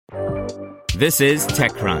This is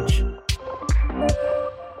TechCrunch.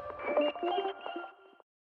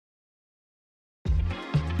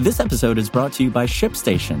 This episode is brought to you by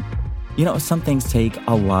ShipStation. You know, some things take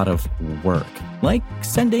a lot of work, like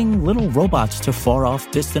sending little robots to far-off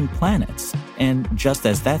distant planets. And just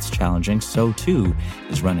as that's challenging, so too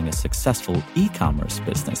is running a successful e-commerce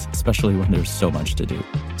business, especially when there's so much to do.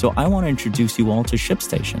 So I want to introduce you all to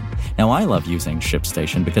ShipStation. Now, I love using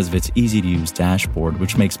ShipStation because of its easy-to-use dashboard,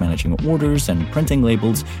 which makes managing orders and printing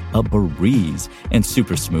labels a breeze and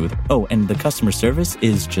super smooth. Oh, and the customer service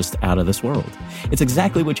is just out of this world. It's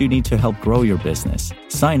exactly what you need to help grow your business.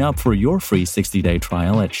 Sign up for your free 60-day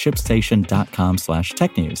trial at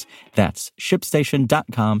shipstation.com/technews. That's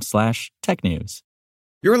shipstation.com/technews.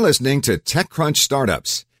 You're listening to TechCrunch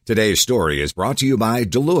Startups. Today's story is brought to you by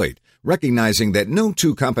Deloitte, recognizing that no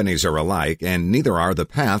two companies are alike and neither are the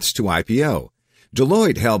paths to IPO.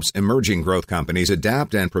 Deloitte helps emerging growth companies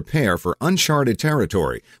adapt and prepare for uncharted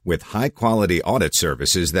territory with high-quality audit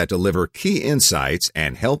services that deliver key insights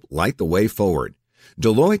and help light the way forward.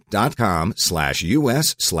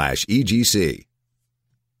 Deloitte.com/US/EGC.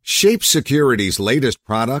 Shape Security's latest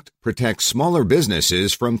product protects smaller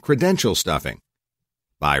businesses from credential stuffing.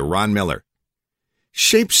 By Ron Miller.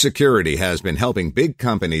 Shape Security has been helping big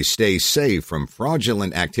companies stay safe from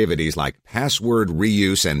fraudulent activities like password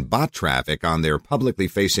reuse and bot traffic on their publicly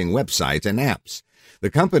facing websites and apps. The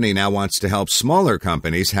company now wants to help smaller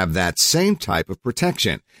companies have that same type of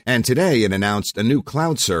protection, and today it announced a new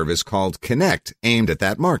cloud service called Connect aimed at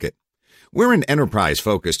that market. We're an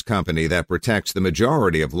enterprise-focused company that protects the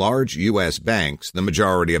majority of large U.S. banks, the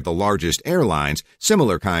majority of the largest airlines,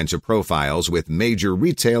 similar kinds of profiles with major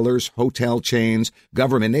retailers, hotel chains,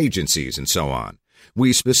 government agencies, and so on.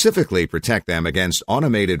 We specifically protect them against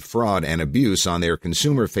automated fraud and abuse on their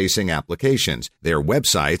consumer-facing applications, their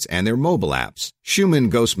websites, and their mobile apps. Shuman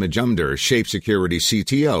Ghosh-Majumdar, Shape Security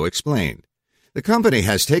CTO, explained. The company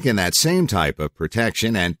has taken that same type of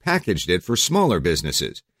protection and packaged it for smaller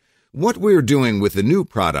businesses. What we're doing with the new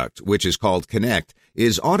product, which is called Connect,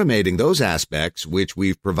 is automating those aspects which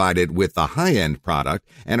we've provided with the high-end product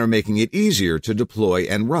and are making it easier to deploy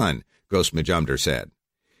and run, Ghosh-Majumdar said.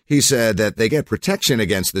 He said that they get protection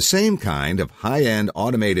against the same kind of high-end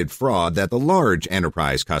automated fraud that the large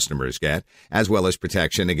enterprise customers get, as well as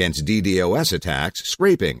protection against DDoS attacks,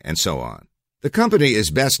 scraping, and so on. The company is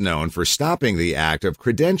best known for stopping the act of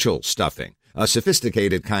credential stuffing, a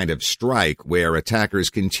sophisticated kind of strike where attackers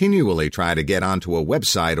continually try to get onto a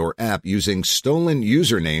website or app using stolen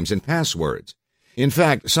usernames and passwords. In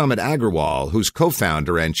fact, Sumit Agrawal, who's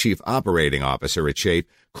co-founder and chief operating officer at Shape,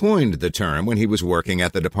 coined the term when he was working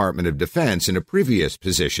at the Department of Defense in a previous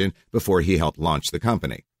position before he helped launch the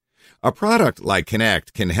company. A product like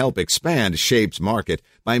Connect can help expand Shape's market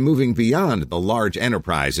by moving beyond the large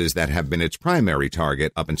enterprises that have been its primary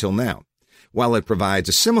target up until now. While it provides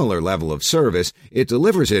a similar level of service, it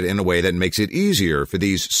delivers it in a way that makes it easier for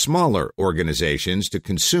these smaller organizations to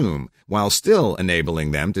consume, while still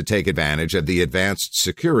enabling them to take advantage of the advanced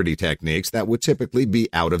security techniques that would typically be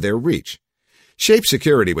out of their reach. Shape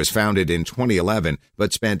Security was founded in 2011,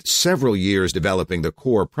 but spent several years developing the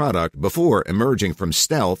core product before emerging from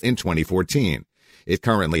stealth in 2014. It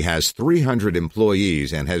currently has 300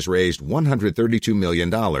 employees and has raised $132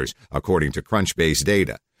 million, according to Crunchbase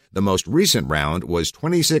data. The most recent round was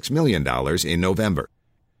 $26 million in November.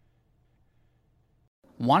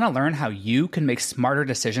 Want to learn how you can make smarter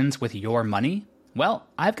decisions with your money? Well,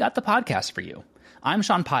 I've got the podcast for you. I'm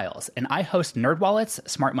Sean Piles, and I host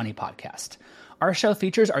NerdWallet's Smart Money Podcast. Our show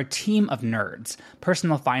features our team of nerds,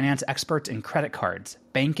 personal finance experts in credit cards,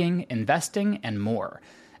 banking, investing, and more.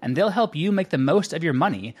 And they'll help you make the most of your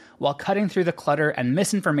money while cutting through the clutter and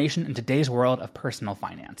misinformation in today's world of personal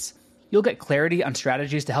finance. You'll get clarity on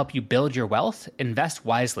strategies to help you build your wealth, invest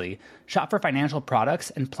wisely, shop for financial products,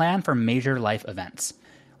 and plan for major life events.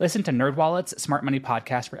 Listen to NerdWallet's Smart Money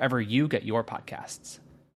Podcast wherever you get your podcasts.